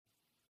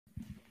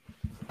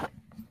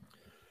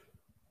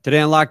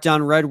Today on Locked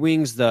On Red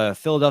Wings, the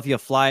Philadelphia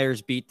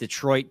Flyers beat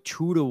Detroit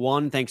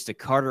 2-1 thanks to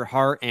Carter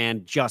Hart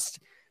and just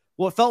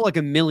what felt like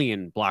a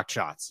million blocked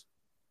shots.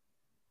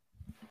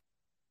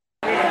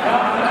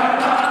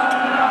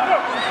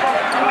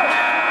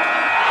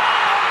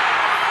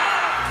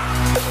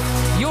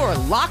 You're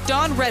Locked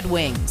On Red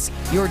Wings,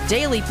 your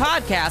daily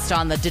podcast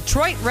on the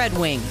Detroit Red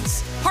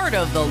Wings, part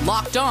of the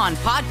Locked On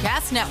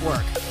Podcast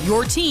Network,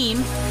 your team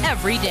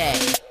every day.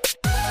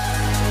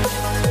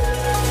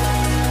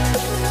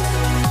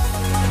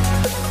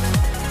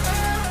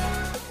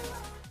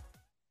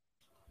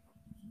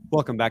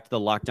 Welcome back to the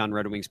Locked On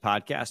Red Wings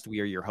podcast. We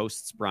are your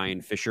hosts,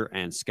 Brian Fisher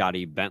and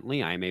Scotty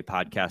Bentley. I am a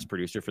podcast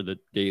producer for the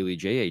Daily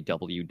J, a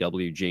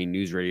WWJ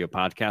News Radio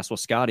podcast. Well,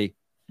 Scotty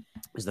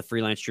is the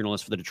freelance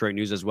journalist for the Detroit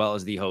News, as well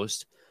as the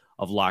host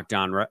of Locked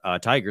On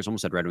Tigers.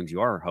 Almost said Red Wings.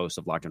 You are a host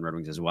of Locked On Red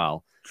Wings as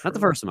well. True. Not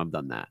the first time I've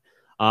done that.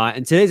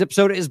 And today's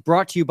episode is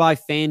brought to you by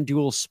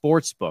FanDuel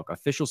Sportsbook,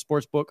 official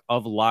sportsbook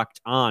of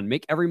Locked On.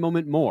 Make every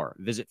moment more.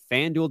 Visit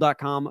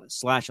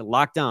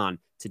FanDuel.com/LockedOn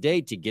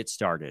today to get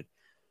started.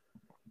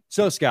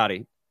 So,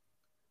 Scotty,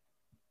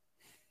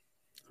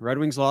 Red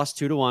Wings lost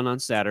 2-1 on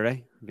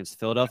Saturday against the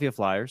Philadelphia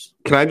Flyers.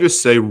 Can I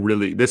just say,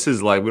 really, this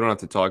is like, we don't have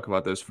to talk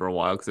about this for a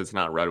while because it's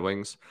not Red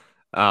Wings.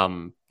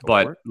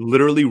 But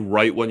literally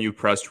right when you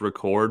pressed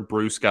record,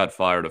 Bruce got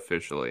fired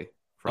officially.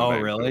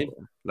 Vancouver. Really?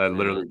 That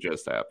literally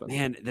just happened.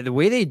 Man, the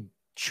way they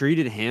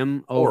treated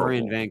him over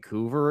in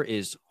Vancouver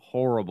is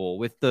horrible.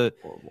 With the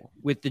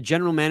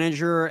general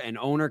manager and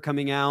owner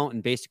coming out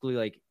and basically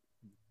like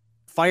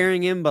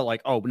firing him, but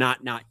like, oh,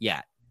 not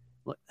yet.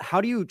 How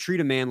do you treat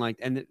a man like?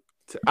 And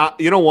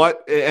you know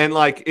what? And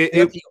like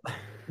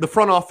the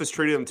front office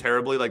treated him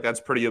terribly. Like that's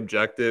pretty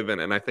objective,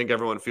 and I think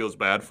everyone feels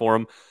bad for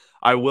him.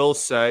 I will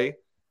say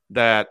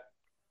that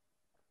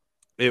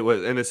it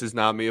was, and this is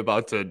not me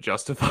about to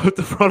justify what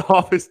the front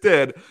office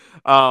did,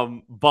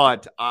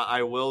 but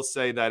I will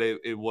say that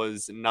it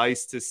was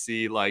nice to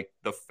see like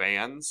the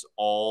fans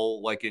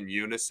all like in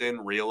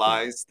unison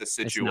realize the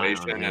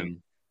situation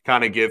and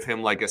kind of give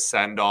him like a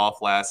send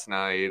off last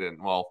night and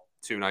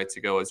 2 nights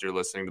ago as you're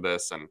listening to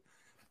this. And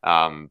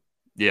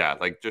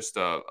like just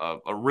a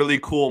really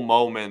cool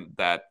moment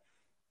that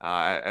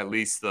at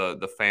least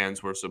the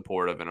fans were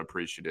supportive and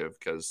appreciative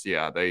because,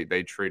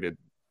 they treated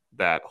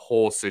that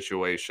whole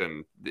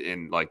situation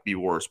in like the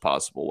worst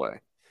possible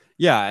way.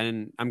 Yeah,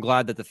 and I'm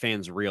glad that the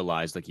fans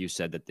realized, like you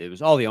said, that it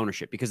was all the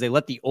ownership because they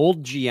let the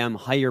old GM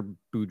hire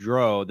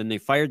Boudreau, then they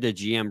fired the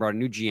GM, brought a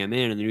new GM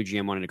in, and the new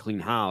GM wanted to clean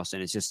house.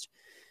 And it's just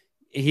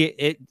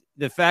the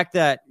fact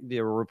that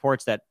there were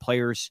reports that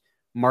players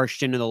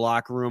marched into the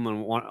locker room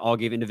and all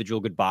gave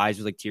individual goodbyes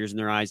with like tears in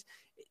their eyes.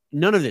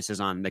 None of this is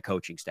on the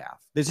coaching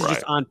staff. This is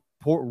just on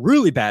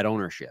really bad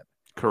ownership.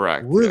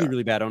 Correct.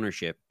 Really bad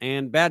ownership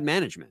and bad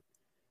management.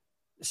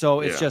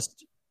 So it's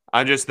just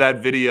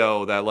that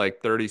video, that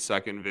like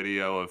 30-second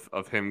video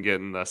of him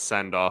getting the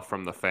send off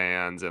from the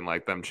fans and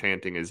like them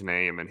chanting his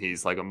name and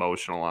he's like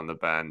emotional on the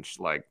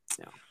bench. Like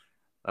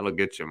that'll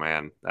get you,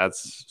 man.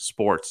 That's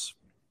sports.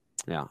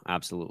 Yeah,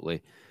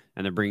 absolutely.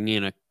 And they're bringing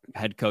in a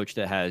head coach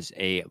that has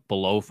a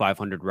below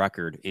 500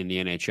 record in the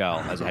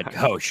NHL as a head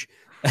coach.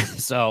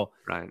 So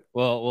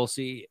we'll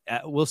see.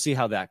 We'll see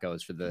how that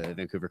goes for the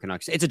Vancouver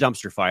Canucks. It's a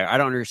dumpster fire. I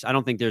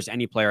don't think there's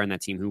any player on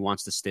that team who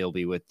wants to still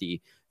be with the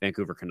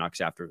Vancouver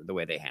Canucks after the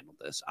way they handled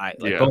this.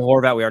 Bo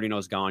Horvat, we already know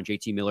is gone.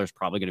 JT Miller is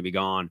probably going to be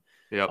gone.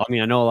 Yep. I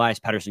mean, I know Elias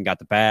Pettersson got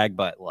the bag,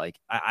 but like,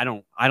 I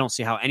don't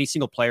see how any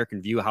single player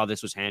can view how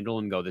this was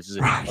handled and go, this is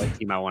a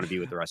team I want to be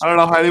with the rest. I don't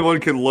know how anyone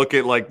can look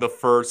at like the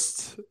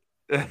first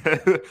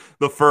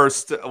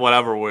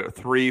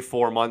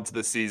 3-4 months of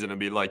the season and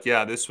be like,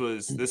 yeah, this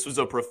was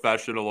a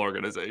professional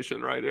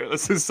organization right here.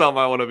 This is something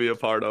I want to be a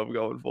part of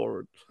going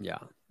forward. Yeah.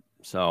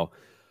 So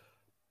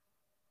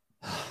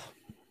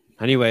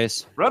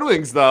anyways, Red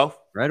Wings, they lost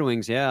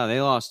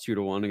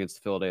 2-1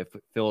 against the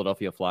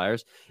Philadelphia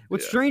Flyers.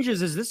 What's strange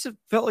is this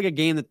felt like a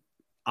game that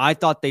I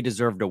thought they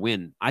deserved to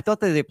win. I thought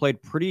that they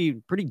played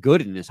pretty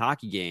good in this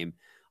hockey game,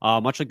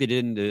 much like they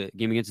did in the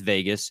game against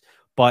Vegas.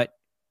 But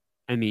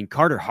I mean,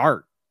 Carter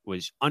Hart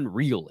was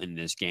unreal in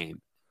this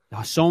game.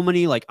 So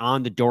many like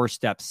on the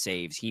doorstep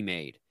saves he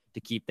made to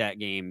keep that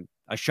game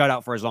a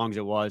shutout for as long as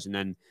it was. And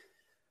then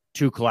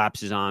 2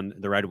 collapses on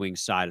the Red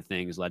Wings side of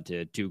things led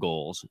to 2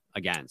 goals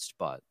against.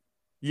 But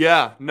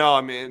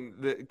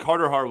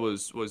Carter Hart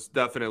was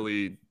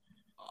definitely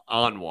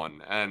on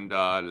one. And,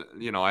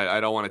 I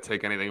don't want to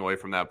take anything away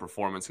from that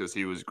performance because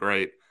he was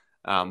great.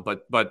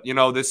 But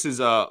this is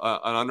an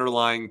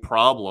underlying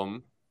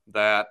problem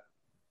that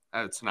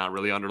it's not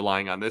really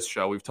underlying on this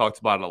show. We've talked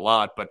about it a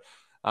lot, but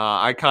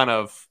I kind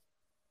of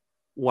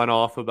went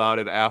off about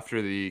it after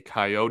the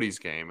Coyotes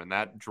game and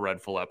that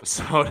dreadful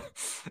episode.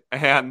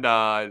 And,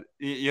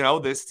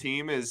 this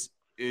team is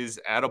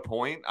at a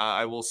point,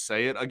 I will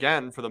say it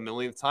again for the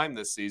millionth time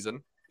this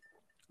season,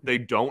 they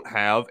don't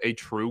have a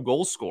true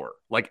goal scorer,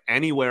 like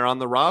anywhere on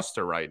the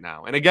roster right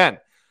now. And again,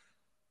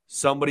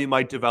 somebody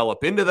might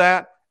develop into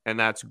that, and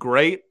that's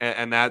great,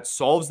 and that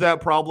solves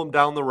that problem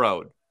down the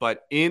road.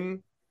 But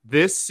in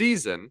this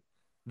season,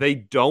 they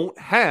don't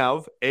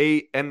have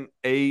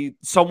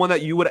someone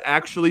that you would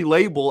actually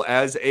label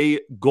as a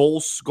goal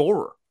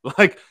scorer.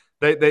 Like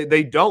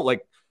they don't.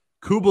 Like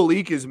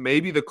Kubalik is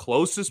maybe the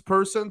closest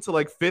person to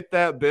like fit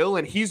that bill,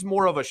 and he's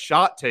more of a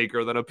shot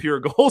taker than a pure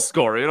goal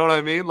scorer. You know what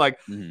I mean? Like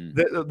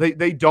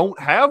they don't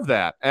have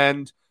that,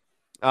 and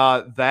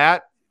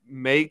that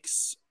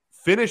makes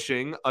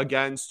finishing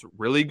against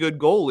really good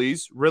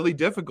goalies really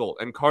difficult.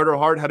 And Carter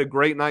Hart had a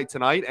great night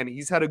tonight, and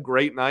he's had a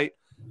great night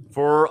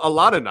for a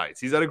lot of nights.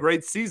 He's had a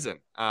great season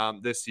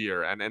this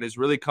year, and is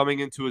really coming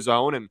into his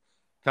own and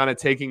kind of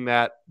taking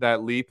that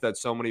leap that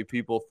so many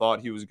people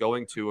thought he was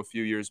going to a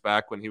few years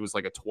back when he was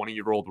like a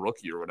 20-year-old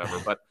rookie or whatever.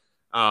 But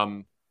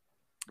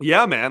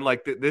yeah, man,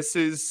 like this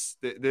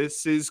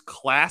is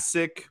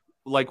classic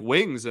like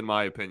Wings in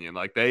my opinion.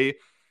 Like they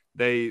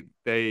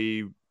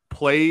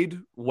played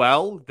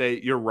well.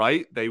 You're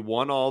right. They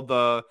won all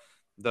the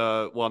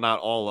well, not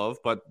all of,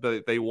 but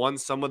they won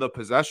some of the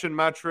possession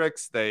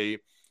metrics. They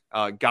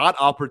got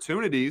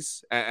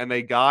opportunities and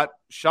they got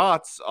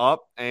shots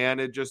up, and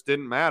it just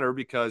didn't matter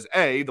because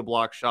A, the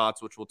block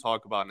shots, which we'll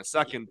talk about in a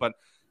second, but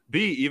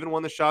B, even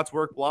when the shots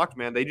work blocked,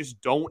 man, they just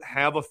don't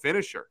have a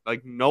finisher.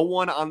 Like no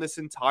one on this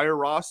entire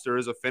roster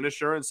is a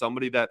finisher and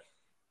somebody that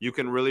you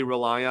can really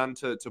rely on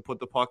to put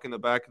the puck in the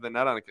back of the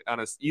net on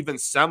a even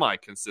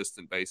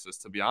semi-consistent basis,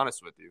 to be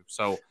honest with you.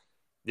 So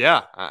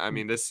yeah, I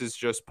mean, this is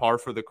just par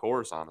for the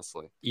course,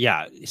 honestly.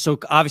 Yeah. So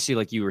obviously,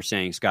 like you were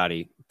saying,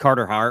 Scotty,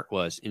 Carter Hart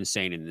was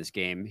insane in this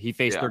game. He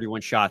faced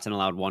 31 shots and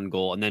allowed 1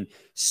 goal, and then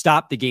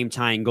stopped the game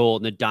tying goal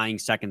in the dying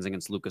seconds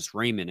against Lucas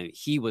Raymond. And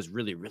he was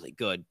really, really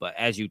good. But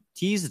as you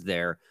teased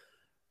there,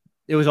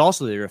 it was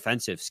also their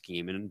defensive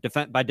scheme. And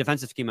by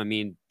defensive scheme, I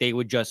mean they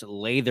would just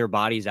lay their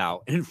bodies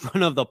out in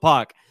front of the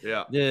puck.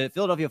 Yeah. The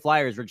Philadelphia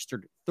Flyers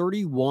registered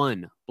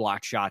 31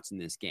 blocked shots in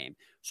this game.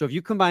 So if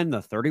you combine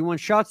the 31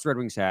 shots the Red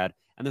Wings had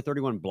and the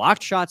 31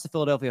 blocked shots the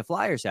Philadelphia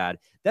Flyers had,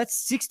 that's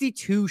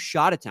 62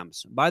 shot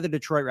attempts by the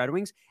Detroit Red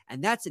Wings.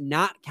 And that's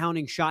not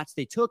counting shots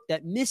they took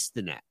that missed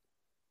the net.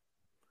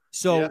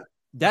 So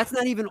that's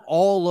not even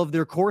all of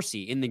their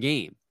Corsi in the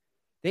game.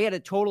 They had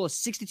a total of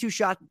 62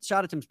 shot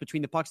attempts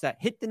between the pucks that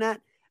hit the net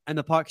and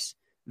the pucks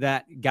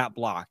that got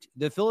blocked.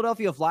 The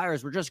Philadelphia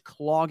Flyers were just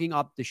clogging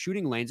up the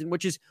shooting lanes, and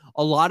which is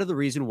a lot of the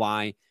reason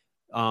why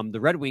the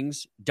Red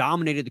Wings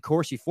dominated the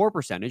Corsi for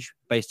percentage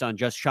based on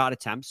just shot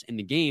attempts in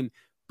the game,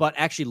 but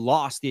actually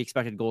lost the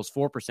expected goals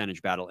for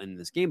percentage battle in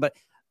this game. But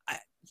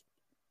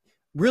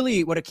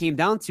really what it came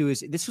down to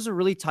is this was a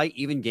really tight,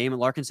 even game. And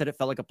Larkin said it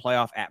felt like a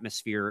playoff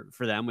atmosphere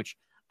for them, which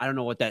I don't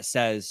know what that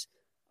says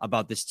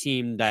about this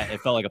team, that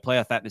it felt like a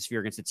playoff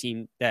atmosphere against a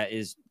team that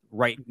is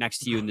right next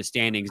to you in the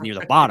standings near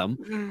the bottom,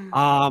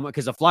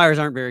 because the Flyers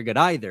aren't very good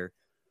either.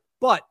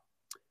 But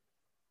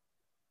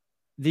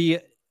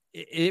it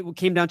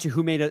came down to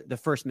who made the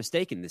first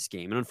mistake in this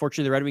game. And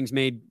unfortunately, the Red Wings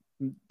made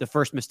the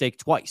first mistake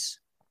twice,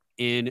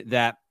 in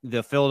that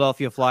the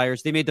Philadelphia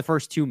Flyers, they made the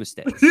first 2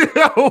 mistakes.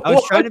 I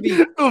was trying to be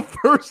the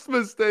first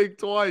mistake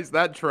twice.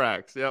 That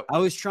tracks. Yep. I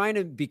was trying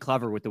to be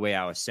clever with the way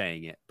I was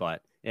saying it,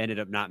 but it ended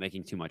up not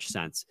making too much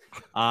sense.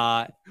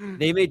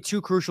 They made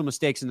 2 crucial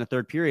mistakes in the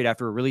third period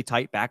after a really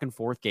tight back and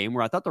forth game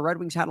where I thought the Red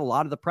Wings had a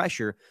lot of the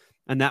pressure.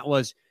 And that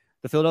was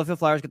the Philadelphia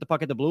Flyers get the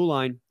puck at the blue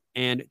line,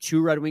 and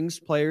 2 Red Wings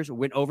players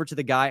went over to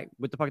the guy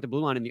with the puck at the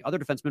blue line, and the other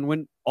defenseman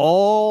went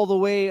all the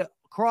way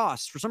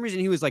across. For some reason,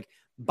 he was like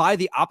by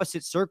the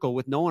opposite circle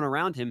with no one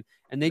around him,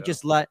 and they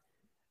just let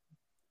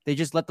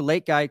the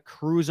late guy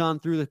cruise on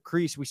through the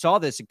crease. We saw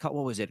this, what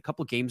was it, a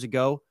couple of games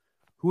ago?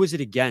 Who was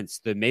it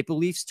against? The Maple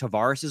Leafs.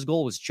 Tavares'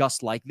 goal was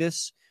just like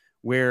this,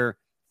 where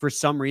for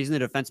some reason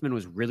the defenseman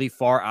was really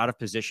far out of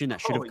position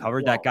that should have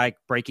covered that guy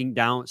breaking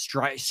down,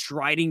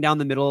 striding down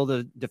the middle of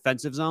the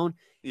defensive zone.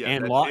 Yeah,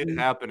 and that Lawton did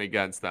happen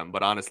against them,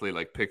 but honestly,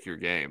 like, pick your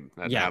game.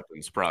 That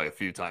happens probably a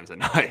few times a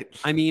night.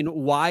 I mean,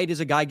 why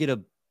does a guy get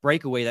a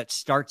breakaway that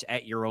starts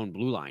at your own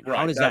blue line? Right.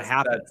 How does that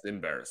happen? That's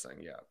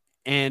embarrassing, yeah.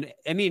 And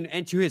I mean,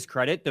 and to his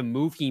credit, the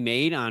move he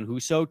made on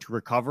Husso to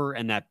recover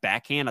and that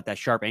backhand at that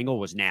sharp angle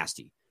was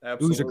nasty.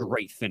 Absolutely. It was a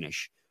great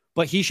finish,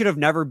 but he should have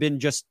never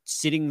been just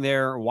sitting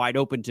there wide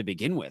open to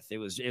begin with. It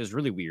was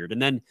really weird. And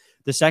then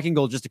the second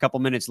goal, just a couple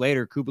minutes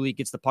later, Kubalik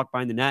gets the puck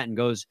behind the net and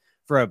goes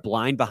for a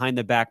blind behind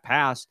the back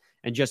pass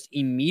and just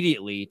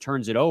immediately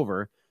turns it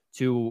over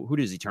to, who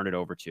does he turn it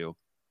over to?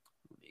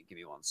 Give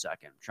me 1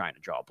 second. I'm trying to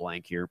draw a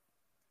blank here.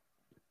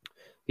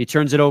 He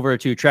turns it over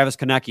to Travis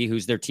Konecny,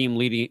 who's their team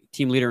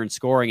leader in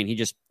scoring, and he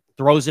just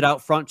throws it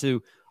out front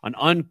to an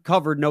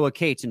uncovered Noah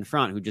Cates in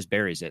front, who just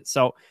buries it.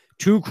 So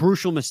 2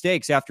 crucial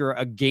mistakes after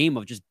a game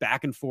of just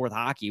back and forth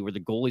hockey where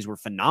the goalies were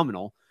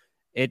phenomenal.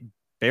 It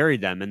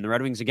buried them. And the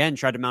Red Wings again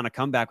tried to mount a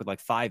comeback with like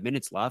 5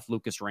 minutes left.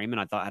 Lucas Raymond,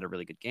 I thought, had a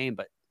really good game,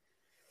 but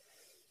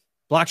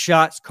block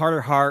shots, Carter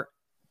Hart,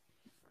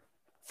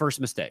 first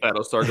mistake.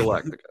 Battlestar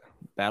Galactica.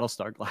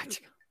 Battlestar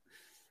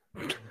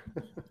Galactica.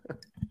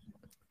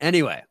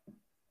 Anyway,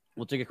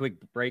 we'll take a quick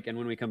break, and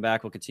when we come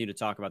back, we'll continue to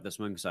talk about this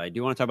one, because I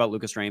do want to talk about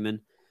Lucas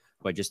Raymond,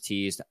 who I just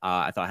teased.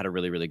 I thought had a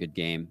really, really good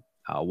game.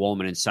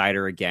 Woolman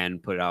Insider again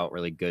put out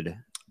really good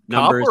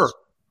numbers.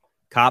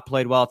 Kopp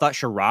played well. I thought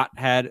Sherratt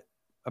had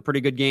a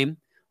pretty good game,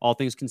 all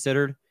things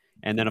considered.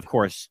 And then, of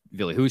course,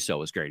 Ville Husso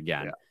was great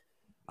again.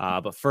 Yeah.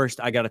 But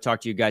first, I got to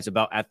talk to you guys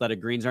about Athletic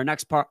Greens. Our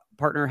next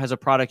partner has a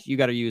product you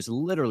got to use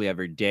literally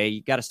every day.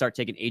 You got to start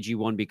taking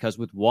AG1 because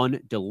with one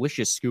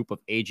delicious scoop of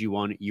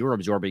AG1, you're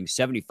absorbing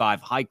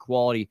 75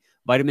 high-quality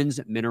vitamins,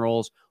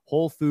 minerals,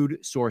 whole food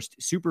sourced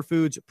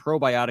superfoods,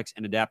 probiotics,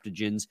 and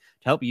adaptogens to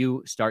help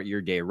you start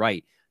your day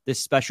right.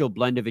 This special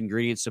blend of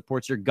ingredients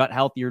supports your gut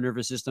health, your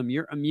nervous system,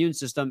 your immune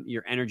system,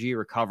 your energy,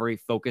 recovery,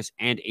 focus,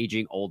 and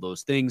aging, all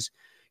those things.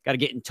 Got to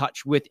get in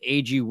touch with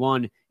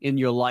AG1 in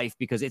your life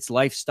because it's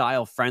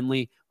lifestyle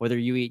friendly. Whether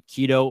you eat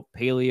keto,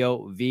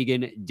 paleo,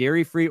 vegan,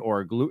 dairy-free,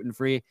 or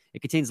gluten-free,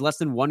 it contains less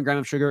than 1 gram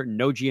of sugar,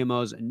 no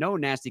GMOs, no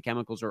nasty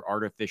chemicals or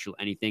artificial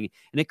anything,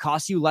 and it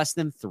costs you less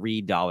than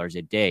 $3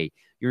 a day.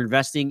 You're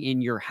investing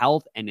in your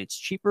health, and it's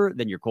cheaper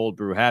than your cold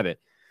brew habit.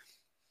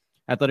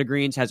 Athletic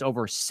Greens has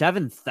over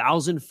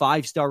 7,000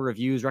 5-star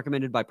reviews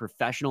recommended by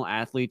professional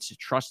athletes,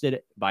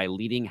 trusted by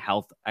leading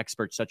health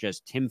experts such as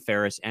Tim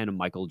Ferriss and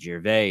Michael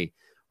Gervais.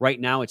 Right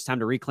now, it's time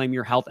to reclaim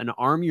your health and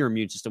arm your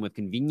immune system with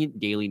convenient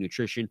daily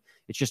nutrition.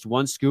 It's just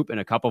 1 scoop and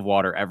a cup of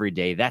water every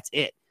day. That's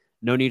it.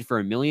 No need for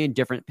a million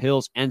different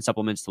pills and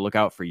supplements to look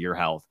out for your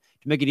health.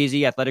 To make it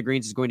easy, Athletic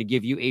Greens is going to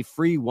give you a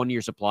free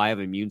 1-year supply of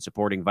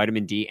immune-supporting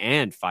vitamin D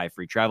and 5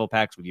 free travel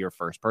packs with your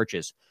first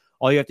purchase.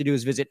 All you have to do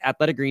is visit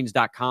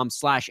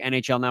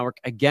athleticgreens.com/NHL Network.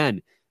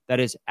 Again, that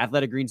is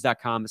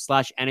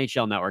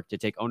athleticgreens.com/NHL Network to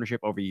take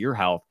ownership over your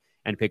health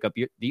and pick up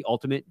the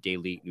ultimate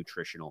daily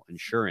nutritional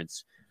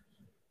insurance.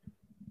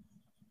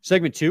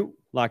 Segment 2,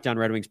 Locked On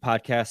Red Wings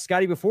podcast.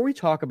 Scotty, before we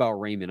talk about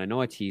Raymond, I know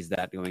I teased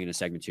that going into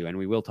segment 2, and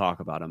we will talk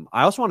about him.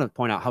 I also want to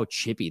point out how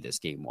chippy this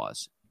game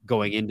was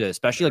going into,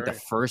 especially like the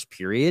first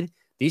period.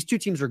 These two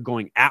teams are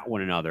going at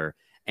one another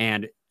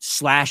and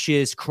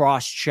slashes,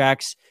 cross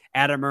checks.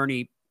 Adam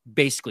Erne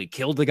basically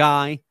killed the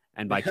guy.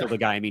 And by killed the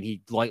guy, I mean,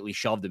 he lightly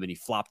shoved him and he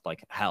flopped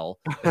like hell.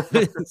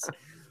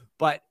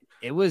 But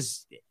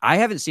I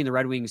haven't seen the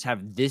Red Wings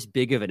have this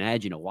big of an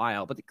edge in a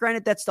while. But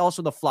granted, that's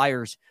also the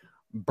Flyers'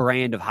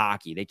 brand of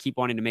hockey. They keep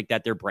wanting to make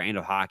that their brand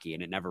of hockey,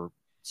 and it never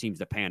seems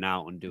to pan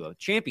out and do a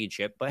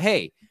championship. But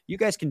hey, you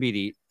guys can be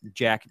the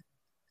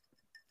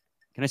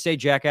can I say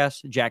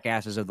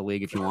jackasses of the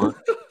league if you want.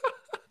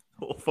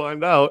 We'll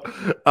find out.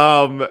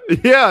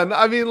 Yeah,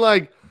 I mean,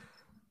 like,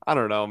 I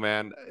don't know,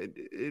 man.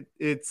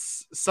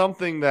 It's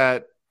something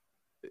that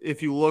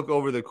if you look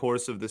over the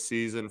course of the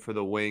season for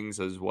the Wings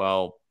as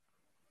well,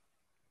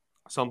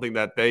 something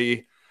that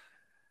they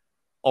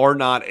are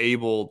not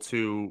able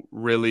to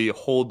really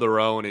hold their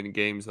own in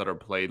games that are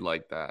played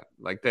like that.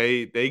 Like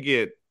they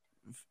get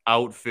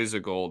out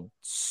physical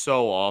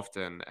so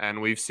often. And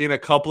we've seen a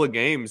couple of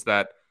games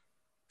that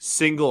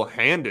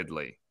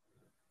single-handedly,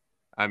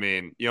 I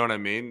mean, you know what I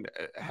mean,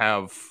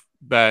 have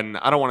been,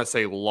 I don't want to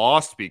say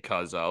lost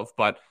because of,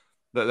 but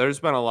there's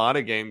been a lot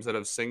of games that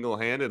have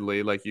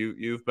single-handedly, like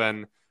you've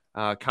been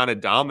kind of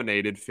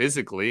dominated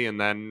physically and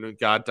then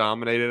got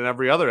dominated in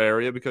every other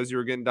area because you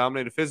were getting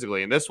dominated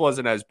physically. And this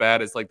wasn't as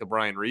bad as like the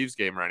Brian Reeves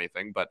game or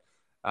anything, but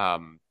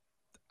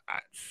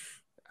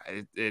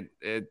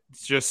it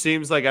just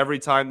seems like every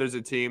time there's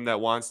a team that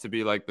wants to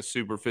be like the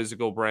super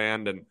physical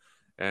brand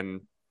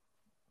and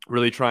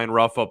really try and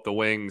rough up the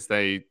Wings,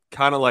 they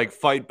kind of like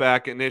fight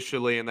back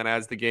initially. And then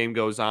as the game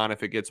goes on,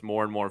 if it gets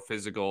more and more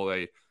physical,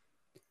 they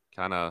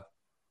kind of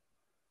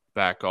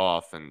back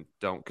off and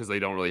because they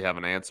don't really have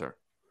an answer.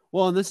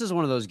 Well, and this is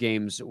one of those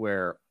games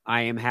where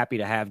I am happy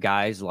to have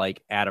guys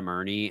like Adam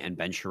Erne and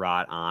Ben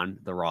Sherratt on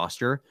the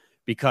roster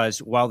because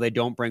while they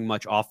don't bring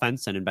much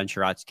offense, and in Ben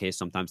Sherratt's case,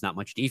 sometimes not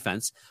much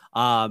defense,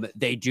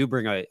 they do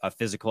bring a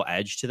physical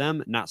edge to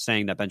them. Not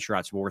saying that Ben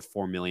Sherratt's worth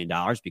 $4 million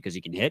because he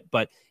can hit,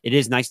 but it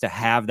is nice to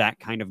have that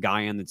kind of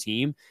guy on the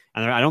team.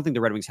 And I don't think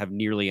the Red Wings have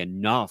nearly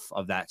enough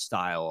of that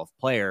style of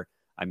player.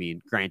 I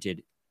mean,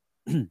 granted,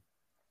 you're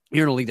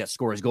in a league that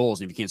scores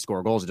goals, and if you can't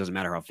score goals, it doesn't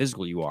matter how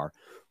physical you are.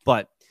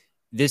 But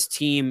this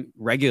team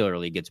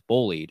regularly gets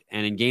bullied.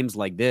 And in games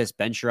like this,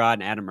 Ben Sherratt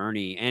and Adam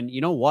Erne, and you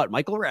know what?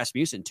 Michael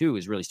Rasmussen, too,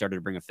 has really started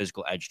to bring a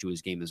physical edge to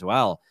his game as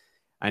well.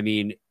 I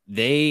mean,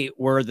 they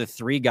were the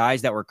 3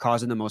 guys that were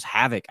causing the most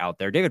havoc out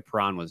there. David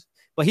Perron was,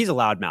 well, he's a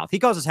loudmouth. He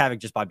causes havoc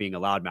just by being a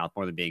loudmouth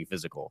more than being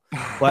physical.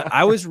 But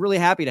I was really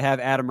happy to have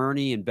Adam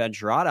Erne and Ben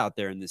Sherratt out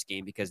there in this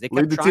game because they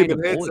kept trying to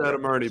bully hits,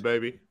 Adam Erne,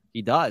 baby.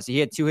 He does. He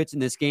had 2 hits in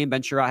this game.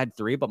 Ben Sherratt had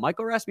 3, but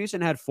Michael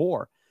Rasmussen had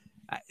 4.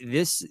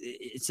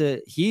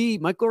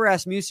 Michael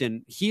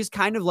Rasmussen, he's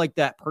kind of like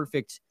that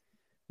perfect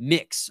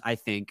mix, I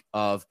think,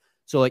 of,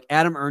 so like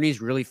Adam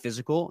Erne's really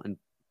physical and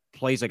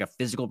plays like a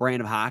physical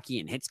brand of hockey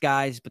and hits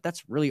guys, but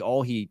that's really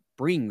all he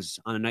brings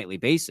on a nightly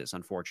basis,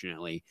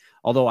 unfortunately.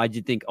 Although I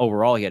did think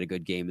overall he had a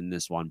good game in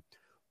this one.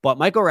 But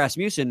Michael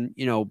Rasmussen,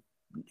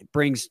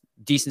 brings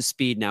decent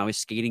speed now. His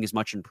skating is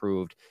much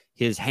improved.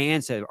 His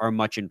hands are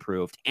much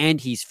improved, and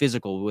he's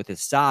physical with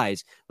his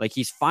size. Like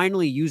he's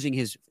finally using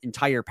his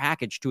entire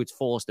package to its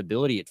fullest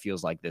ability, it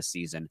feels like this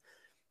season.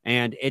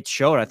 And it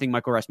showed. I think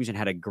Michael Rasmussen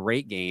had a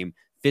great game,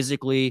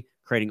 physically,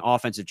 creating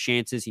offensive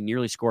chances. He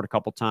nearly scored a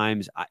couple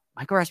times.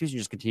 Michael Rasmussen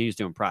just continues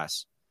to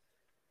impress.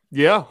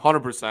 Yeah,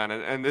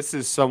 100%. And this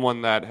is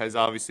someone that has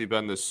obviously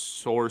been the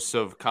source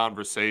of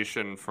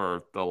conversation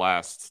for the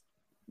last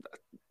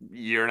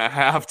year and a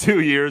half,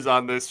 2 years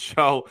on this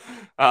show,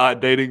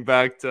 dating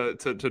back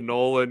to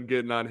Nolan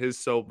getting on his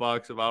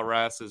soapbox about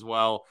Ras as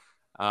well.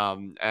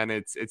 And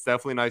it's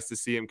definitely nice to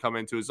see him come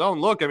into his own.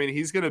 Look, I mean,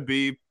 he's going to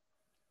be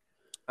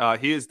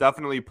he is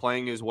definitely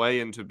playing his way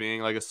into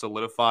being like a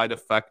solidified,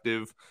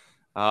 effective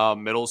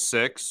middle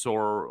six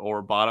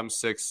or bottom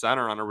six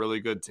center on a really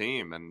good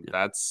team. And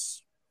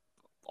that's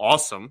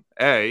awesome,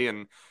 A.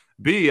 And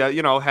B,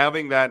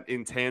 having that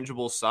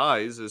intangible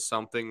size is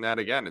something that,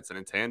 again, it's an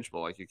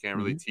intangible. Like, you can't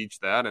really teach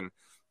that. And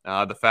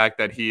the fact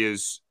that he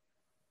is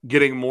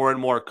getting more and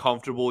more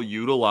comfortable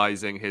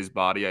utilizing his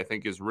body, I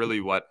think, is really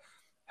what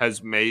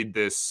has made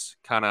this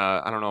kind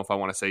of, I don't know if I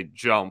want to say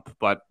jump,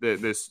 but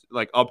this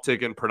like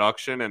uptick in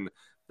production and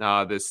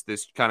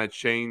this kind of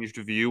changed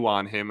view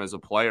on him as a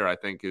player, I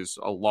think, is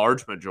a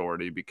large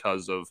majority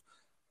because of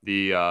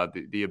the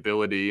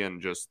ability and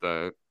just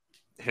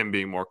him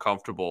being more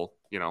comfortable,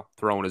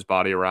 throwing his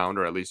body around,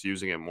 or at least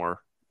using it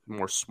more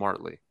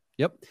smartly.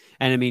 Yep.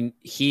 And I mean,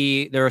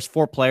 there was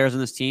 4 players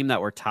on this team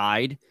that were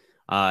tied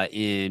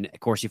in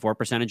Corsi for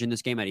percentage in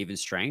this game at even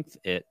strength.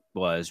 It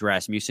was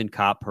Rasmussen,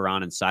 Kopp,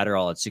 Perron, and Seider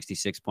all at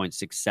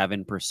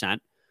 66.67%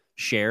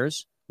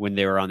 shares when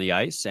they were on the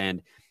ice.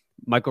 And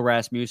Michael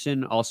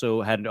Rasmussen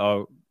also had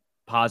a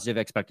positive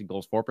expected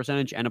goals for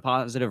percentage and a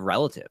positive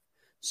relative.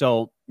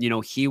 So,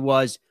 he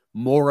was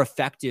more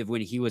effective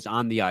when he was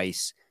on the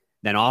ice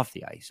than off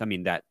the ice. I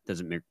mean, that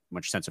doesn't make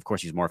much sense. Of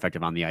course, he's more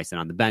effective on the ice than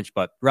on the bench,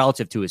 but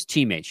relative to his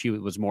teammates, he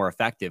was more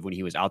effective when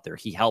he was out there.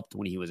 He helped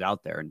when he was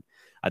out there. And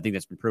I think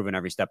that's been proven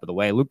every step of the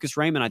way. Lucas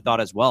Raymond, I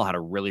thought as well, had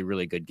a really,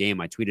 really good game.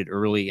 I tweeted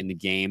early in the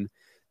game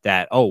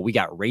that, we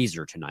got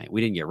Razor tonight.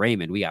 We didn't get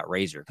Raymond. We got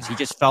Razor, because he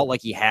just felt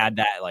like he had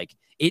that like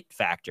it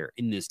factor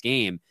in this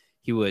game.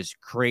 He was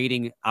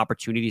creating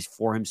opportunities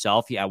for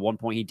himself. At one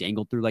point, he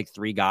dangled through like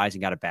 3 guys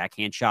and got a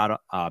backhand shot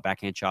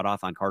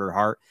off on Carter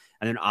Hart.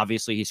 And then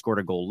obviously he scored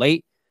a goal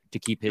late to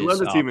keep his. He led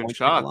the team in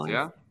shots,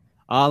 yeah.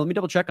 Let me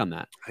double check on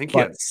that. I think he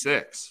had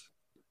 6.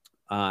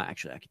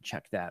 Actually, I can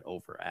check that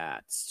over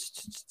at.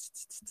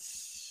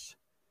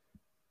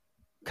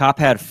 Kopp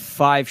had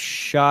 5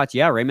 shots.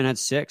 Yeah, Raymond had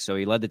 6, so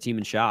he led the team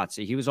in shots.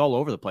 He was all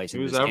over the place. He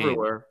was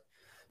everywhere. Game.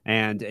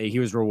 And he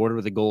was rewarded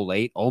with a goal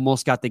late.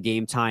 Almost got the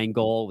game-tying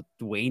goal with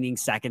waning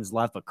seconds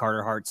left, but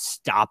Carter Hart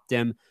stopped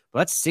him. But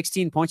that's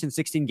 16 points in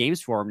 16 games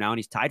for him now, and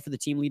he's tied for the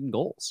team leading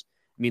goals.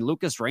 I mean,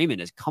 Lucas Raymond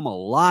has come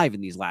alive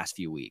in these last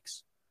few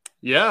weeks.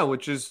 Yeah,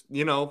 which is,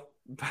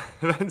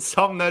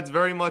 something that's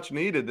very much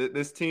needed.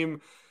 This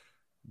team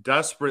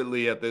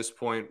desperately at this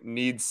point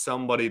needs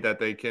somebody that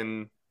they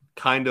can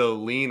kind of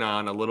lean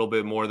on a little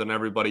bit more than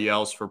everybody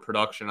else for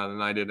production on a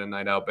night in and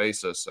night out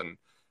basis. And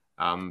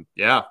for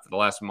the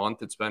last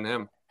month, it's been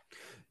him.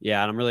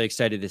 Yeah, and I'm really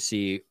excited to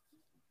see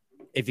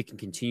if he can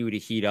continue to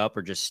heat up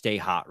or just stay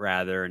hot,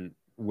 rather, and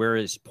where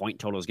his point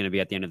total is going to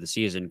be at the end of the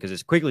season, because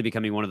it's quickly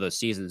becoming one of those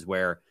seasons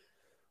where,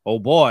 oh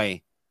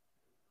boy,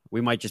 we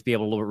might just be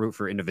able to root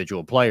for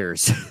individual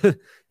players if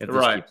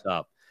this keeps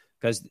up.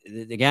 Because,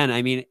 again,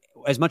 I mean,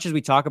 as much as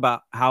we talk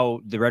about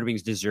how the Red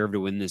Wings deserve to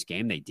win this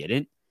game, they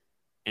didn't.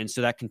 And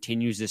so that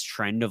continues this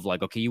trend of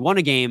like, okay, you won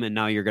a game and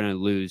now you're going to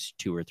lose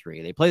 2 or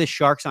 3. They play the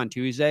Sharks on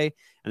Tuesday,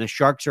 and the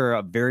Sharks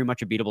are very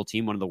much a beatable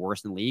team, one of the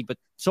worst in the league, but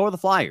so are the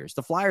Flyers.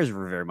 The Flyers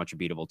are very much a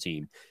beatable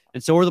team,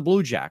 and so are the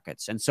Blue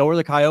Jackets, and so are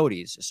the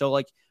Coyotes. So,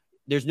 like,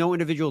 there's no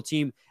individual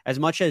team. As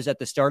much as at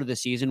the start of the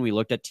season, we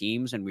looked at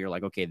teams and we were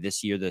like, okay,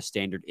 this year the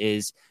standard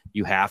is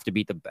you have to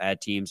beat the bad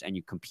teams and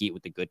you compete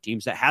with the good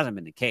teams. That hasn't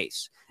been the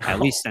case, at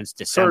least since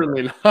December.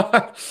 Certainly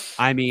not.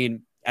 I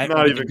mean,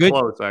 not even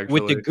close, actually.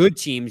 With the good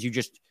teams, you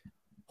just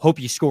hope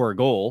you score a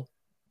goal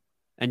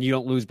and you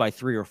don't lose by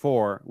 3 or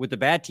 4. With the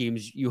bad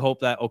teams, you hope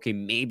that, okay,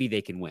 maybe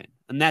they can win.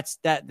 And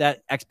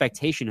that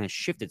expectation has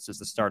shifted since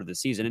the start of the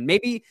season. And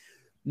maybe,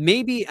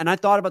 and I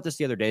thought about this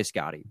the other day,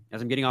 Scotty,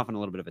 as I'm getting off on a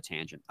little bit of a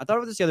tangent. I thought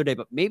about this the other day,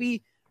 but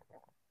maybe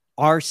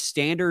our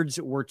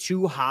standards were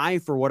too high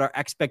for what our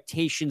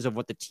expectations of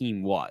what the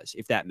team was,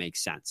 if that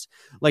makes sense.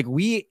 Like,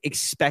 we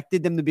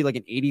expected them to be like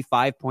an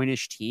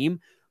 85-point-ish team,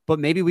 but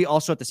maybe we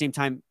also at the same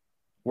time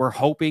were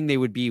hoping they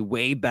would be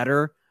way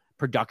better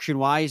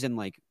production-wise and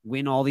like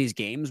win all these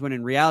games, when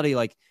in reality,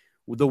 like,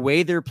 the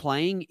way they're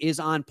playing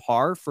is on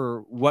par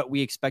for what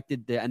we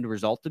expected the end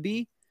result to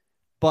be,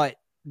 but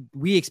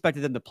we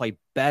expected them to play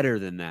better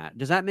than that.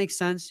 Does that make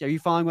sense? Are you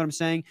following what I'm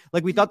saying?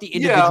 Like, we thought the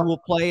individual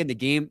play and the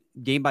game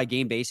by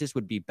game basis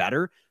would be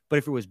better, but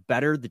if it was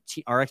better,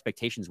 our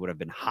expectations would have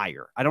been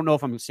higher. I don't know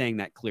if I'm saying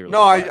that clearly.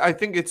 No, I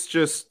think it's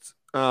just,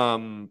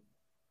 like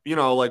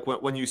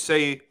when you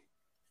say,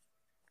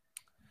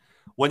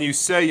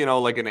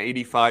 like an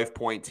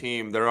 85-point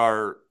team, there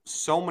are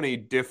so many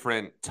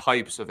different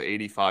types of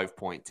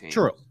 85-point teams.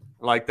 True.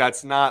 Like,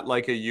 that's not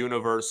like a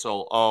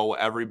universal,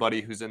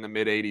 everybody who's in the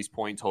mid-80s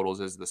point totals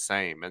is the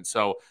same. And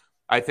so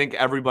I think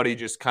everybody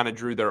just kind of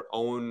drew their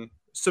own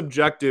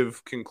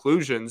subjective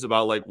conclusions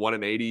about like what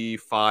an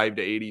 85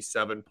 to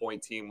 87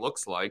 point team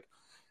looks like.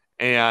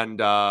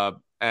 And I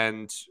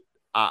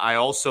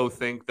also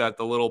think that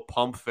the little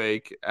pump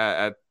fake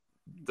at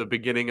the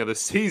beginning of the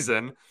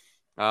season,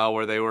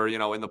 where they were,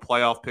 in the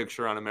playoff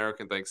picture on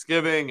American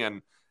Thanksgiving,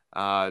 and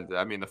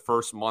the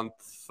first month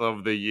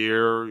of the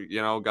year,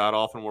 got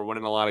off and we're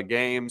winning a lot of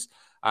games.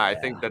 I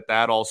think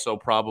that also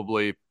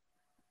probably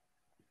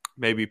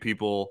maybe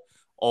people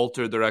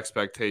altered their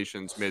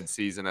expectations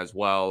mid-season as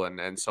well,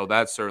 and so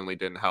that certainly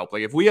didn't help.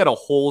 Like if we had a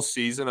whole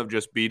season of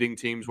just beating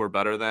teams we're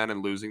better than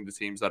and losing to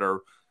teams that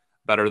are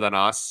better than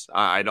us,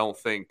 I don't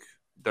think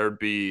there'd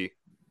be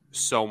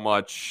so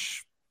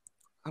much,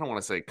 I don't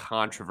want to say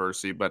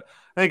controversy, but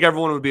I think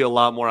everyone would be a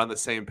lot more on the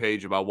same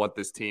page about what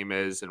this team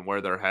is and where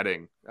they're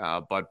heading.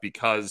 But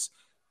because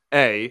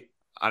A,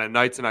 on a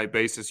night-to-night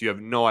basis, you have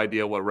no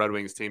idea what Red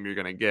Wings team you're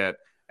going to get,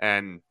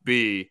 and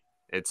B,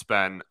 it's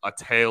been a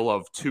tale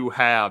of two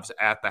halves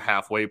at the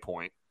halfway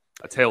point,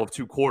 a tale of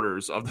two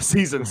quarters of the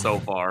season so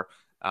far.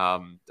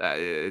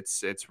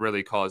 It's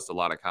really caused a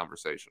lot of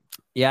conversation.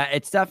 Yeah,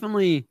 it's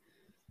definitely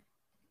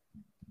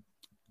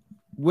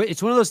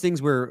it's one of those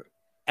things where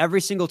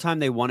every single time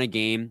they won a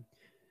game,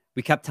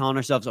 we kept telling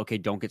ourselves, okay,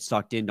 don't get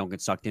sucked in.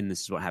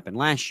 This is what happened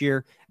last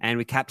year. And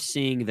we kept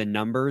seeing the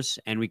numbers,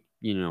 and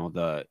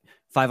the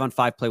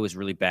 5-on-5 play was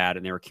really bad,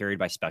 and they were carried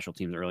by special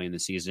teams early in the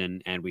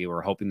season. And we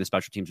were hoping the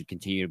special teams would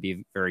continue to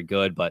be very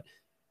good, but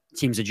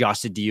teams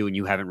adjusted to you and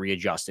you haven't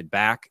readjusted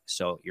back.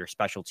 So your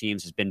special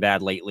teams has been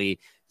bad lately.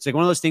 It's like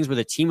one of those things where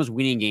the team was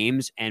winning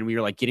games and we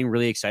were like getting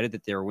really excited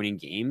that they were winning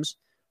games,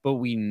 but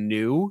we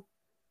knew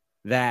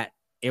that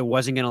it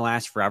wasn't going to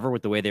last forever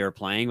with the way they were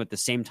playing. But at the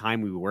same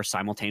time, we were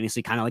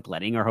simultaneously kind of like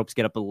letting our hopes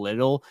get up a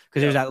little,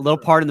 because there's that little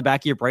part in the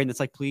back of your brain that's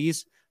like,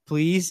 please,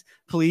 please,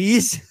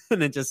 please. And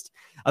then just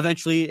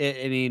eventually,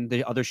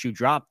 the other shoe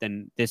dropped,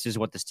 and this is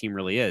what this team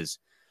really is.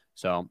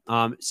 So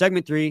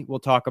segment 3, I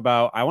want to talk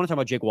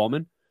about Jake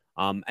Walman.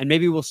 And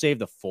maybe we'll save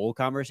the full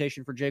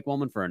conversation for Jake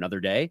Walman for another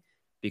day,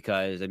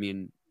 because he's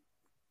in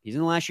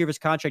the last year of his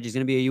contract. He's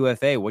going to be a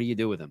UFA. What do you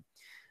do with him?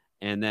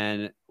 And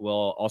then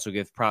we'll also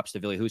give props to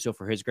Ville Husso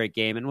for his great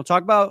game. And we'll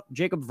talk about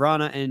Jacob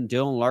Vrana and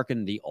Dylan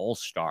Larkin, the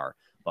All-Star.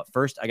 But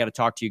first, I got to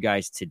talk to you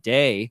guys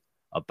today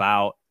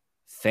about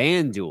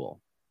FanDuel.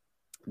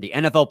 The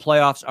NFL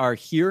playoffs are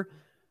here.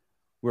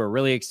 We're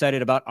really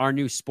excited about our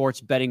new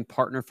sports betting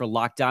partner for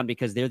Locked On,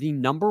 because they're the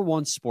number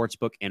one sports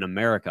book in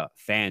America,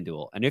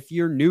 FanDuel. And if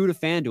you're new to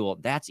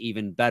FanDuel, that's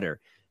even better.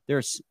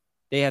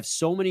 They have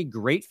so many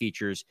great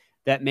features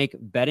that make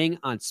betting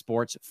on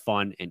sports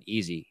fun and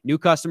easy. New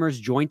customers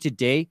join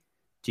today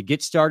to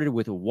get started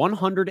with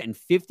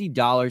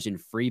 $150 in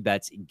free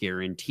bets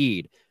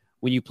guaranteed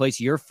when you place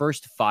your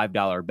first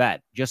 $5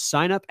 bet. Just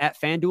sign up at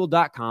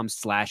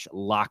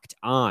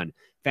FanDuel.com/LockedOn.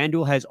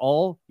 FanDuel has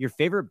all your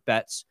favorite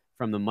bets,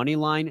 from the money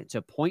line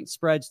to point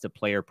spreads to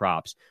player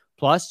props.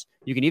 Plus,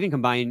 you can even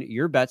combine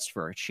your bets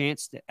for a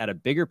chance at a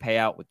bigger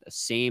payout with a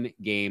same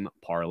game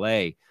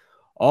parlay.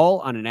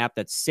 All on an app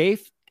that's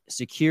safe,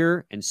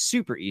 secure, and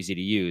super easy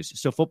to use.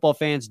 So football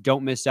fans,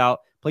 don't miss out.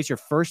 Place your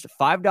first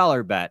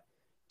 $5 bet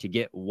to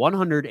get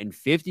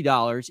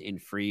 $150 in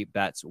free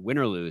bets, win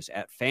or lose,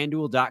 at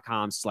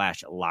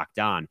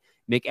FanDuel.com/LockedOn.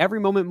 Make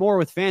every moment more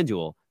with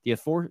FanDuel, the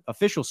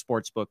official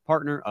sportsbook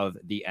partner of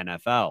the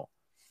NFL.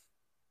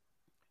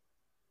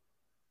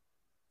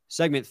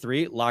 Segment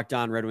 3, Locked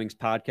On Red Wings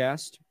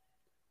podcast.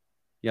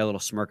 You got a little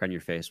smirk on your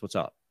face. What's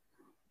up?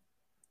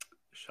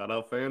 Shout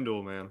out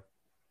FanDuel, man.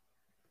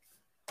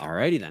 All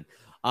righty then.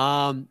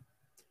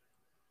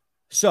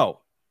 So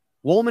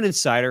Walman and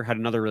Seider had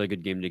another really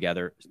good game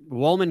together.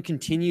 Walman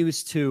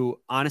continues to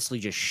honestly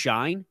just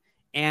shine.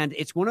 And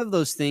it's one of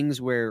those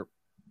things where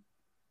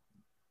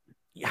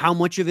how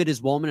much of it is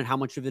Walman and how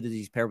much of it is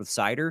he's paired with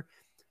Seider.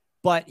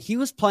 But he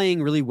was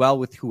playing really well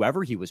with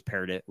whoever he was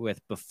paired it with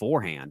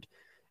beforehand.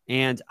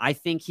 And I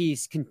think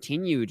he's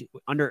continued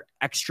under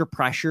extra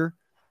pressure,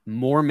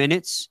 more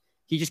minutes.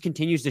 He just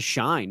continues to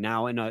shine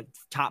now in a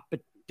top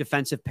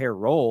defensive pair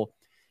role.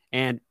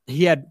 And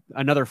he had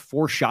another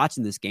 4 shots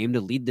in this game to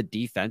lead the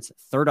defense,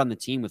 third on the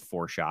team with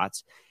 4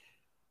 shots.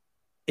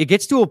 It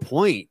gets to a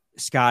point,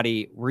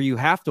 Scotty, where you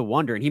have to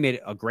wonder, and he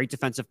made a great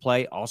defensive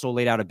play, also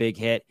laid out a big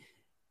hit.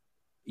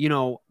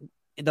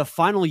 The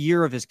final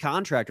year of his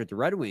contract with the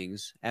Red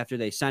Wings, after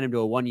they signed him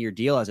to a 1-year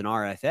deal as an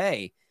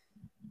RFA,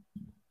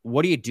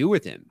 what do you do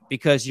with him?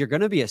 Because you're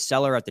going to be a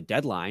seller at the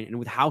deadline. And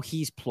with how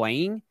he's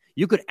playing,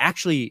 you could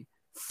actually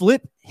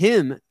flip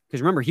him.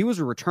 Because remember, he was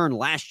a return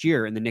last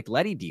year in the Nick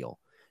Leddy deal.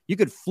 You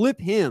could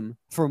flip him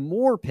for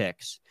more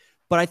picks.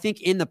 But I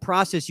think in the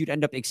process, you'd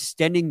end up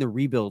extending the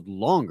rebuild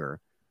longer,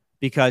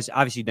 because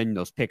obviously then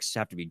those picks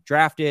have to be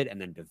drafted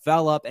and then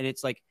develop. And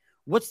it's like,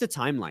 what's the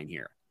timeline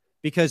here?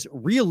 Because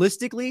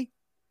emotionally,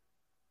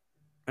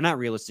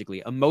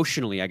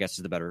 I guess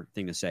is the better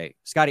thing to say.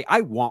 Scotty,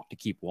 I want to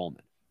keep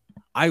Walman.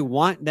 I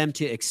want them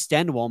to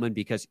extend Walman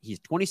because he's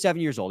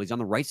 27 years old. He's on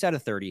the right side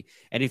of 30.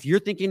 And if you're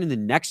thinking in the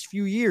next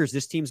few years,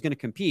 this team's going to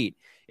compete,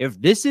 if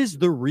this is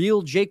the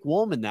real Jake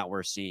Walman that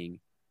we're seeing,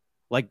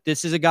 Like,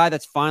 this is a guy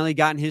that's finally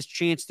gotten his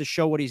chance to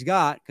show what he's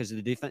got because of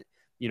the defense,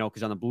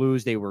 because on the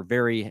Blues, they were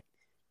very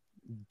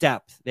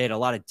depth. They had a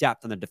lot of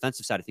depth on the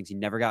defensive side of things. He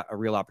never got a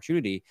real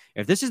opportunity.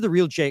 If this is the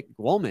real Jake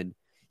Walman,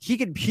 he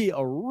could be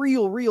a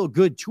real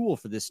good tool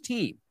for this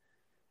team.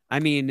 I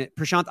mean,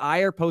 Prashant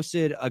Iyer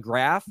posted a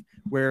graph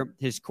where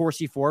his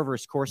Corsi for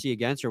versus Corsi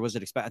against, or was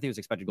it I think it was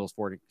expected goals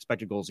for,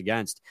 expected goals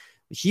against.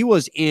 He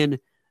was in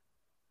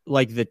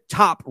like the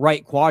top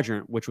right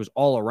quadrant, which was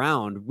all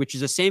around, which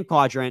is the same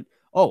quadrant.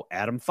 Oh,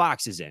 Adam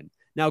Fox is in.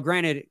 Now,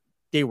 granted,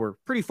 they were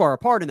pretty far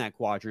apart in that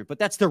quadrant, but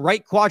that's the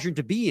right quadrant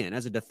to be in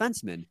as a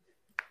defenseman.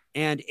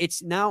 And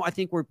it's now, I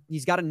think, where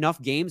he's got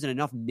enough games and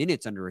enough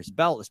minutes under his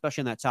belt,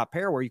 especially in that top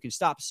pair, where you can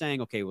stop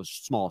saying, okay, it was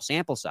small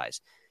sample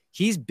size.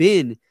 He's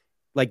been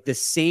like the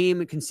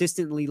same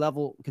consistency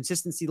level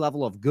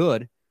of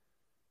good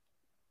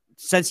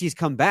since he's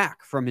come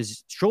back from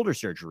his shoulder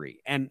surgery.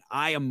 And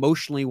I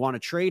emotionally want to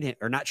trade him,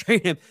 or not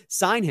trade him,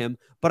 sign him.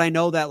 But I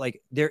know that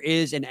like there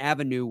is an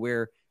avenue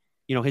where,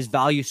 his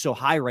value is so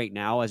high right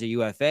now as a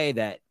UFA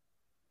that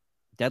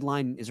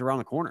deadline is around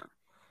the corner.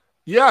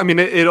 Yeah, I mean,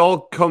 it all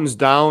comes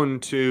down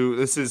to,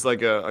 this is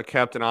like a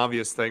Captain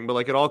Obvious thing, but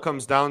like it all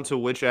comes down to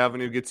which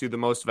avenue gets you the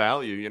most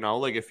value.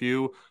 Like if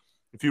you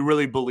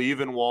really believe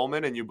in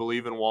Walman and you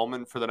believe in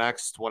Walman for the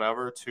next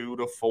 2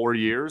 to 4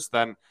 years,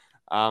 then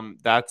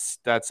that's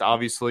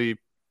obviously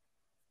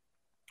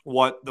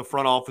what the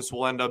front office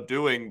will end up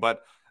doing.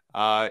 But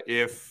I'm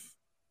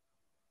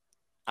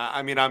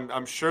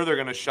sure they're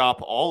going to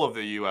shop all of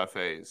the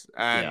UFAs,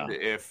 and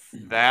if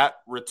that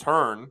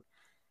return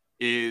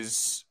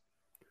is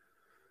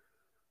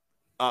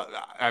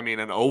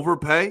an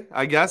overpay,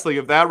 I guess. Like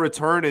if that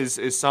return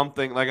is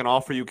something like an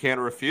offer you can't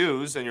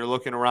refuse, and you're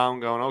looking around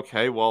going,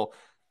 okay, well,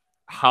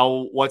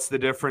 what's the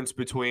difference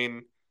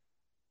between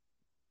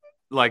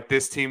like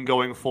this team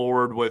going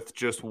forward with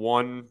just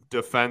one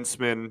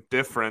defenseman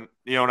different?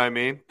 You know what I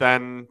mean?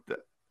 Then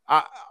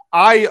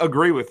I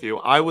agree with you.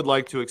 I would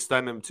like to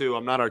extend him too.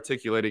 I'm not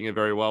articulating it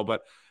very well,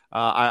 but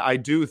I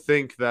do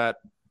think that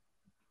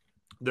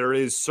there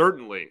is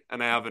certainly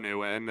an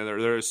avenue, and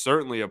there is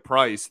certainly a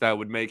price that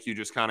would make you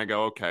just kind of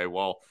go, okay,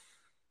 well,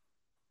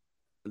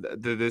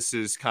 this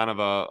is kind of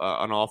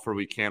an offer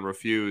we can't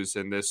refuse.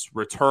 And this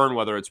return,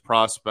 whether it's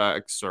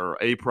prospects or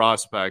a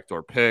prospect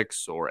or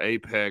picks or a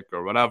pick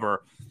or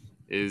whatever,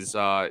 is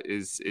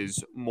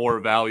more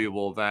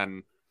valuable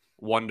than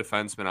one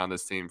defenseman on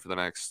this team for the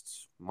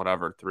next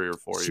 3 or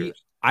 4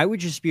 years. I would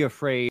just be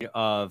afraid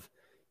of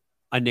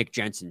a Nick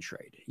Jensen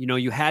trade.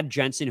 You had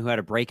Jensen, who had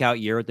a breakout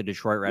year at the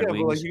Detroit Red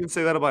Wings. But like you can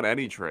say that about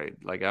any trade,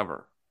 like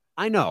ever.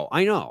 I know.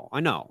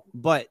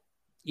 But,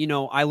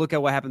 I look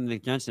at what happened to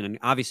Nick Jensen, and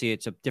obviously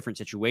it's a different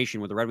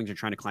situation where the Red Wings are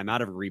trying to climb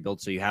out of a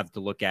rebuild. So you have to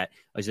look at,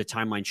 is the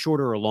timeline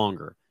shorter or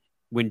longer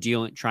when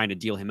trying to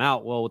deal him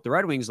out? Well, with the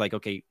Red Wings, like,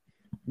 okay,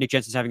 Nick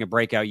Jensen's having a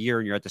breakout year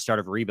and you're at the start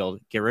of a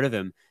rebuild, get rid of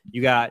him.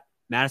 You got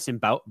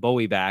Madison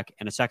Bowie back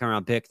and a second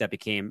round pick that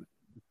became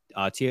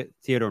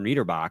Theodor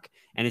Niederbach.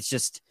 And it's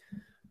just,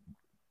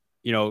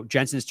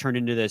 Jensen's turned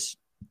into this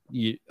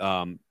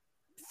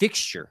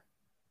fixture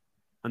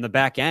on the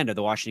back end of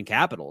the Washington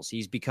Capitals.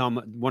 He's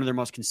become one of their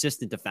most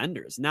consistent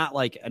defenders, not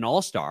like an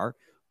all-star,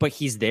 but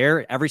he's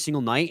there every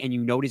single night,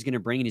 and what he's going to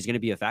bring, and he's going to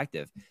be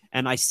effective.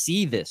 And I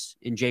see this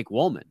in Jake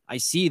Walman. I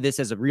see this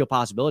as a real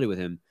possibility with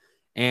him.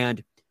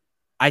 And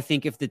I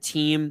think if the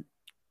team,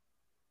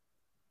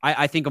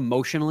 I think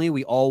emotionally,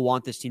 we all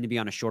want this team to be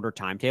on a shorter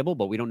timetable,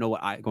 but we don't know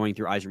what going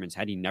through Yzerman's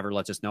head. He never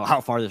lets us know how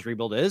far this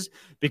rebuild is,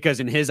 because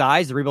in his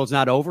eyes, the rebuild's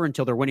not over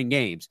until they're winning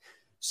games.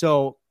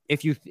 So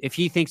if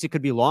he thinks it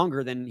could be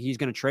longer, then he's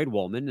going to trade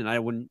Walman, and I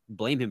wouldn't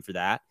blame him for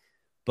that.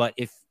 But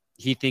if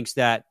he thinks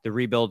that the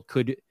rebuild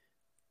could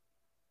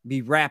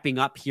be wrapping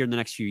up here in the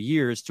next few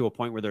years to a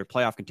point where they're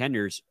playoff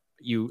contenders,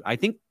 I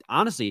think,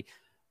 honestly,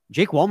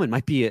 Jake Walman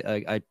might be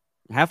a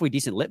halfway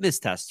decent litmus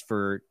test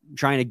for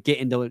trying to get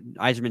into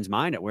Yzerman's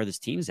mind at where this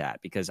team's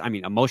at. Because,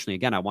 emotionally,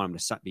 again, I want him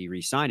to be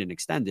re-signed and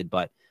extended,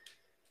 but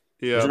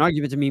there's an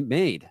argument to be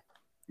made.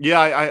 Yeah,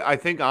 I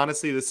think,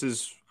 honestly, this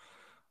is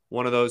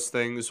one of those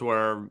things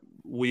where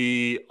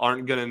we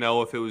aren't going to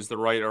know if it was the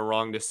right or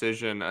wrong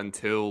decision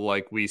until,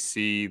 like, we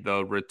see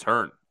the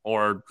return.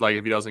 Or, like,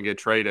 if he doesn't get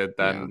traded,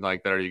 then,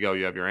 like, there you go,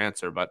 you have your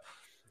answer. But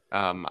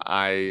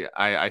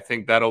I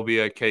think that'll be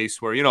a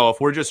case where, if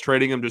we're just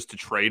trading him just to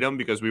trade him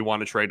because we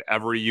want to trade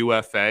every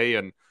UFA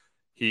and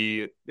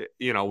he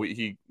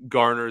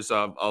garners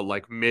a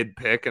like mid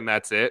pick and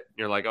that's it.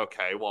 You're like,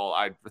 okay, well,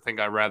 I think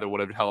I rather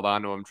would have held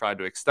on to him, tried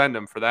to extend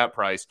him for that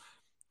price.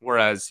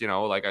 Whereas,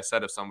 like I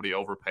said, if somebody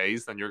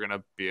overpays, then you're going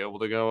to be able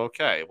to go,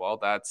 okay, well,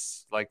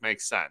 that's like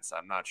makes sense.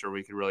 I'm not sure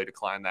we could really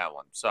decline that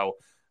one. So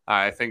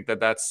I think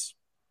that's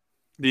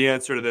the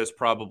answer to this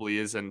probably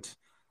isn't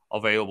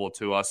available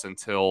to us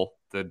until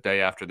the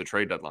day after the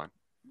trade deadline.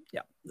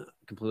 Yeah,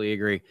 completely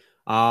agree.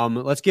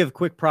 Let's give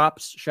quick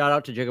props. Shout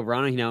out to Jacob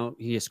Vrana.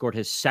 He has scored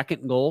his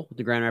second goal with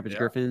the Grand Rapids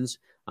Griffins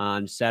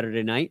on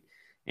Saturday night.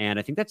 And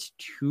I think that's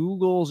 2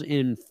 goals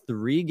in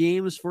 3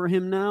 games for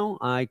him now.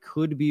 I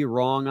could be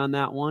wrong on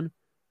that one.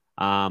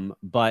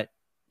 But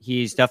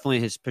He's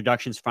definitely, his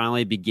production's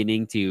finally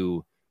beginning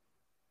to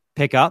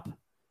pick up.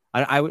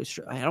 I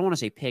don't want to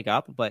say pick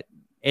up, but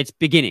it's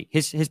beginning.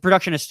 His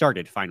production has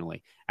started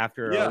finally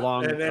after a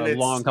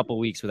long couple of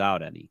weeks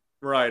without any.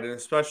 Right, and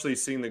especially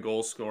seeing the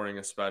goal scoring,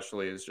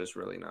 especially, is just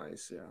really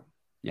nice.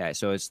 Yeah.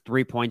 So it's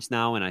 3 points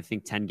now, and I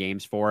think 10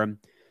 games for him.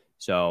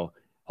 So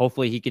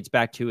hopefully he gets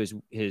back to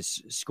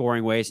his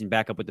scoring ways and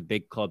back up with the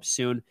big club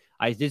soon.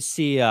 I did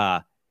see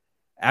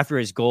after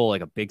his goal,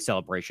 like a big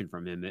celebration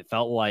from him. It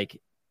felt like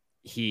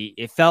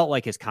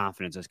his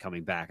confidence is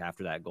coming back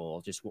after that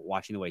goal, just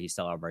watching the way he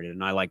celebrated.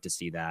 And I like to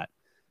see that.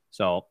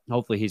 So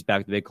hopefully he's back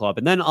with the big club.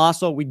 And then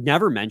also, we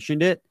never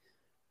mentioned it,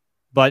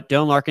 but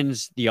Dylan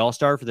Larkin's the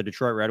all-star for the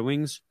Detroit Red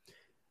Wings.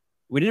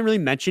 We didn't really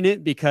mention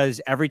it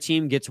because every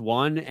team gets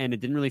one, and it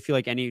didn't really feel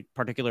like any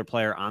particular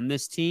player on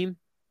this team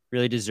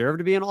really deserved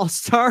to be an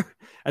all-star.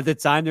 At the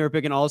time, they were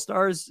picking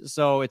all-stars.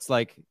 So it's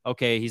like,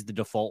 okay, he's the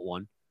default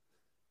one.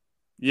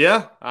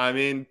 Yeah, I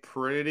mean,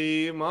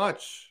 pretty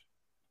much.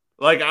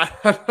 Like,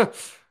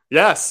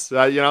 yes,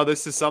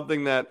 this is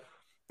something that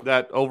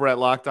over at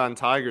Locked On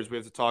Tigers we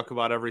have to talk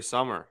about every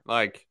summer.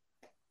 Like,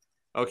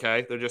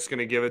 okay, they're just going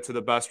to give it to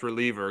the best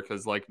reliever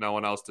because, like, no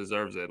one else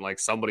deserves it. Like,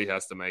 somebody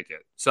has to make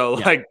it. So,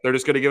 like, they're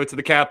just going to give it to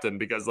the captain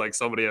because, like,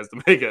 somebody has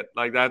to make it.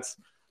 Like, that's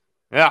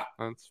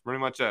pretty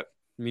much it.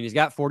 I mean, he's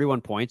got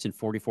 41 points in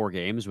 44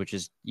 games, which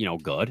is,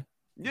 good.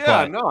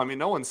 Yeah, no, I mean,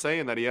 no one's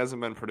saying that he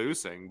hasn't been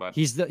producing, but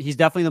he's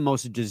definitely the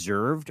most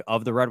deserved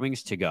of the Red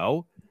Wings to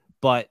go.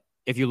 But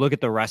if you look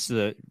at the rest of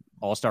the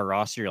all-star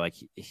roster, you're like,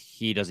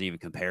 he doesn't even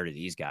compare to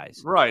these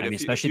guys. Right. I mean,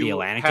 especially the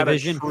Atlantic had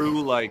Division. A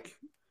true, like,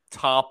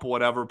 top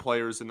whatever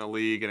players in the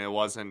league, and it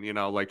wasn't,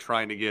 like,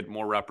 trying to get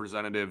more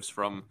representatives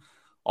from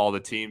all the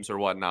teams or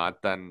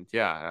whatnot, then,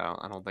 yeah,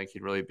 I don't think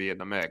he'd really be in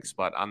the mix.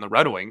 But on the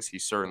Red Wings, he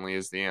certainly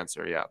is the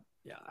answer, yeah.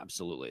 Yeah,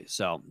 absolutely.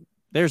 So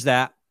there's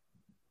that.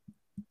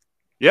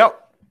 Yep.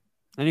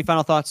 Any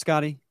final thoughts,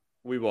 Scotty?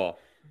 We ball.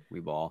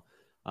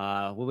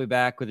 We'll be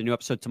back with a new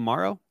episode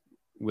tomorrow.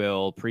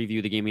 We'll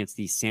preview the game against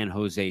the San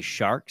Jose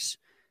Sharks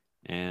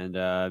and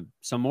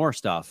some more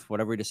stuff,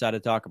 whatever we decide to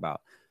talk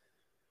about.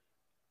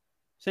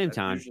 That's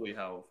time. Usually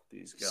how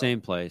these go.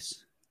 Same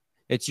place.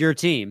 It's your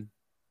team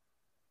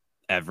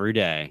every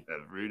day.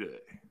 Every day.